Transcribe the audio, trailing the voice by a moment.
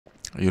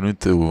You need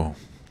to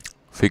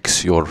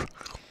fix your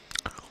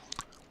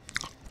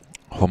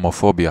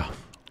homophobia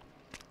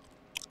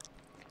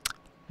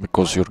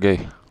because you're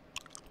gay.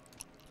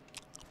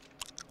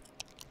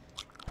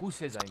 Who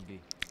says I'm gay?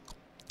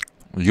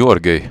 You are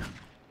gay.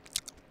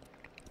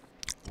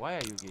 Why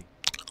are you gay?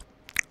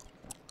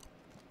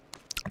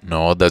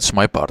 No, that's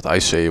my part. I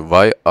say,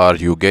 why are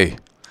you gay?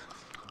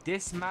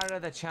 This Mara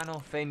the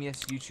channel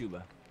famous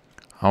YouTuber.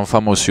 I'm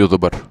famous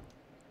YouTuber.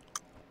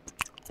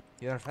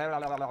 You're a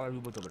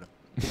YouTuber.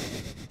 Nice,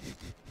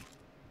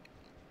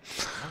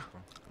 bro.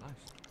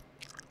 Nice.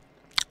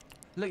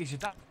 Look, you should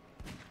tap.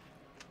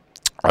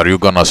 Are you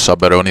gonna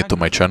sub-eroni to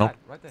my channel?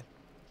 Right there.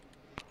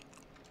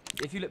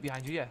 If you look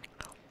behind you, yeah.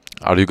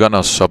 Are you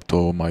gonna sub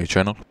to my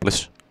channel,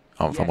 please?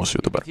 I'm Yes, famous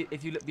YouTuber.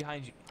 If you look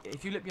behind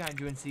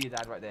you, and see your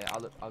dad right there,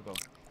 I'll go.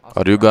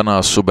 Are you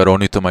gonna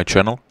sub-eroni to my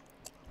channel?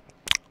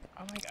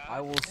 Oh my god. I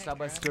will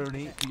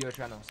sub-eroni to your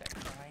channell. Is that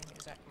crying?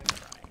 Is that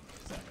crying?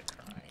 Is that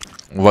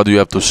crying? What do you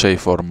have to say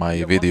for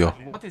my video?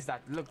 What is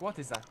that? Look, what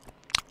is that?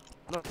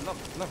 Look.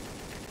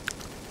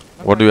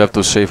 What do you have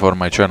to say for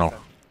my channel?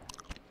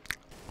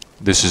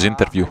 This is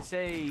interview. I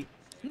say,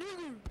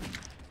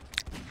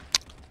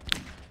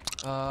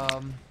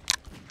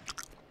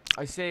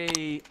 I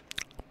say,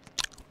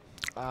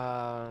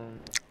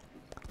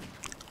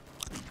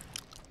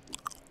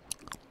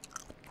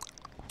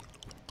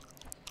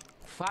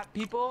 fat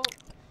people.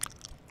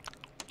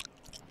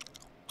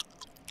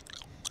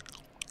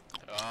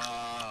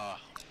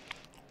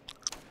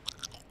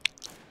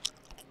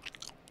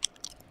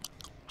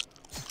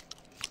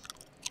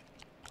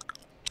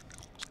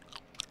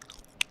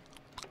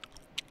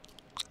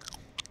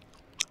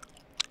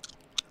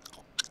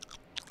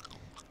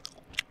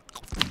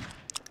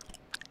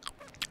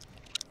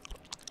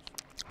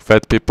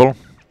 Fat people?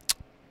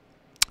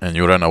 And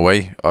you ran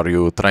away? Are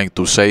you trying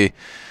to say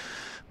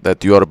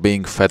that you are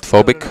being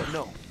fatphobic?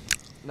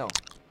 No.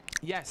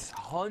 Yes,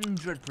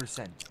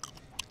 100%.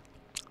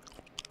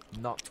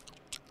 Not.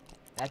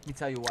 Let me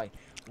tell you why.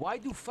 Why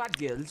do fat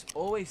girls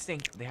always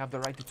think they have the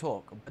right to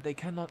talk, but they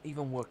cannot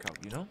even work out,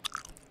 you know?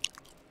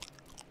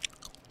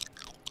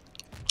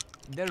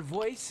 Their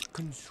voice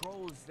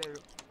controls their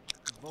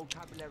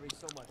vocabulary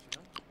so much, you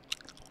know?